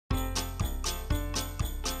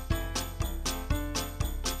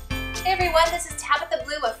Hey everyone, this is Tabitha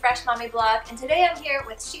Blue of Fresh Mommy Blog, and today I'm here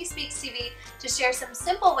with SheSpeaksTV to share some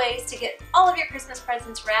simple ways to get all of your Christmas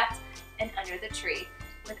presents wrapped and under the tree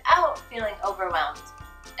without feeling overwhelmed.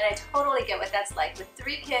 And I totally get what that's like. With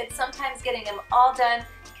 3 kids, sometimes getting them all done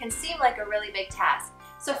can seem like a really big task.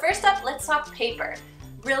 So first up, let's talk paper.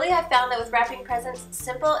 Really, I've found that with wrapping presents,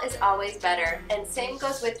 simple is always better, and same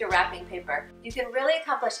goes with your wrapping paper. You can really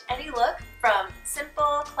accomplish any look from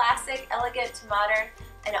simple, classic, elegant to modern,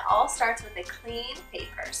 and it all starts with a clean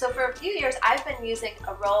paper. So for a few years, I've been using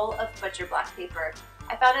a roll of butcher block paper.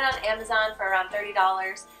 I found it on Amazon for around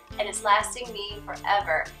 $30, and it's lasting me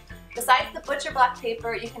forever. Besides the butcher block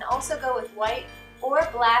paper, you can also go with white or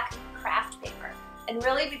black craft paper. And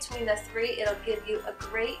really between the 3, it'll give you a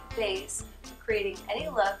great base for creating any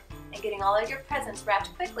look and getting all of your presents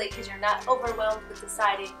wrapped quickly because you're not overwhelmed with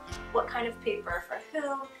deciding what kind of paper for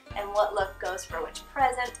who and what look goes for which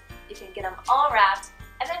present. You can get them all wrapped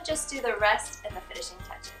and then just do the rest and the finishing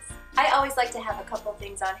touches. I always like to have a couple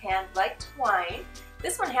things on hand like twine.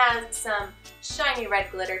 This one has some shiny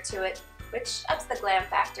red glitter to it, which ups the glam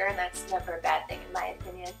factor, and that's never a bad thing in my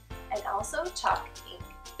opinion. And also chalk ink.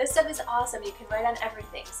 This stuff is awesome. You can write on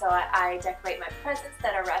everything. So I decorate my presents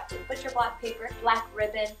that are wrapped in butcher block paper, black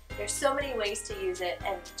ribbon. There's so many ways to use it,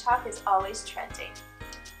 and chalk is always trending.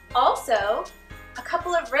 Also, a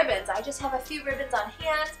couple of ribbons. I just have a few ribbons on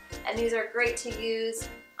hand, and these are great to use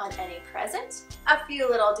on any present. A few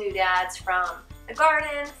little doodads from the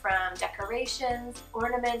garden, from decorations,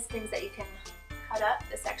 ornaments, things that you can cut up.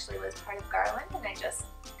 This actually was part of garland, and I just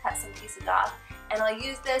cut some pieces off. And I'll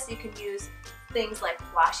use this. You can use things like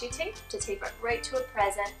washi tape to tape it right to a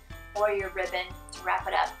present, or your ribbon to wrap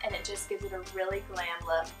it up, and it just gives it a really glam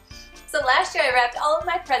look. So last year I wrapped all of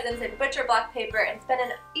my presents in butcher block paper and spent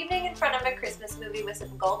an evening in front of a Christmas movie with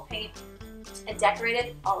some gold paint and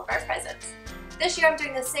decorated all of our presents. This year I'm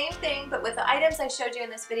doing the same thing, but with the items I showed you in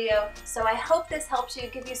this video, so I hope this helps you,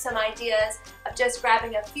 give you some ideas of just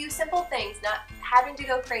grabbing a few simple things, not having to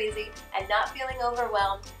go crazy and not feeling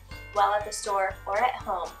overwhelmed while at the store or at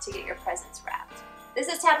home to get your presents wrapped. This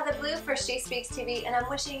is Tabitha Blue for SheSpeaksTV, and I'm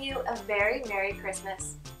wishing you a very Merry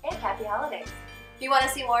Christmas and Happy Holidays. If you want to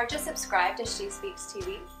see more, just subscribe to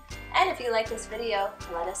SheSpeaksTV. And if you like this video,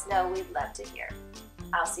 let us know. We'd love to hear.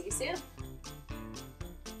 I'll see you soon.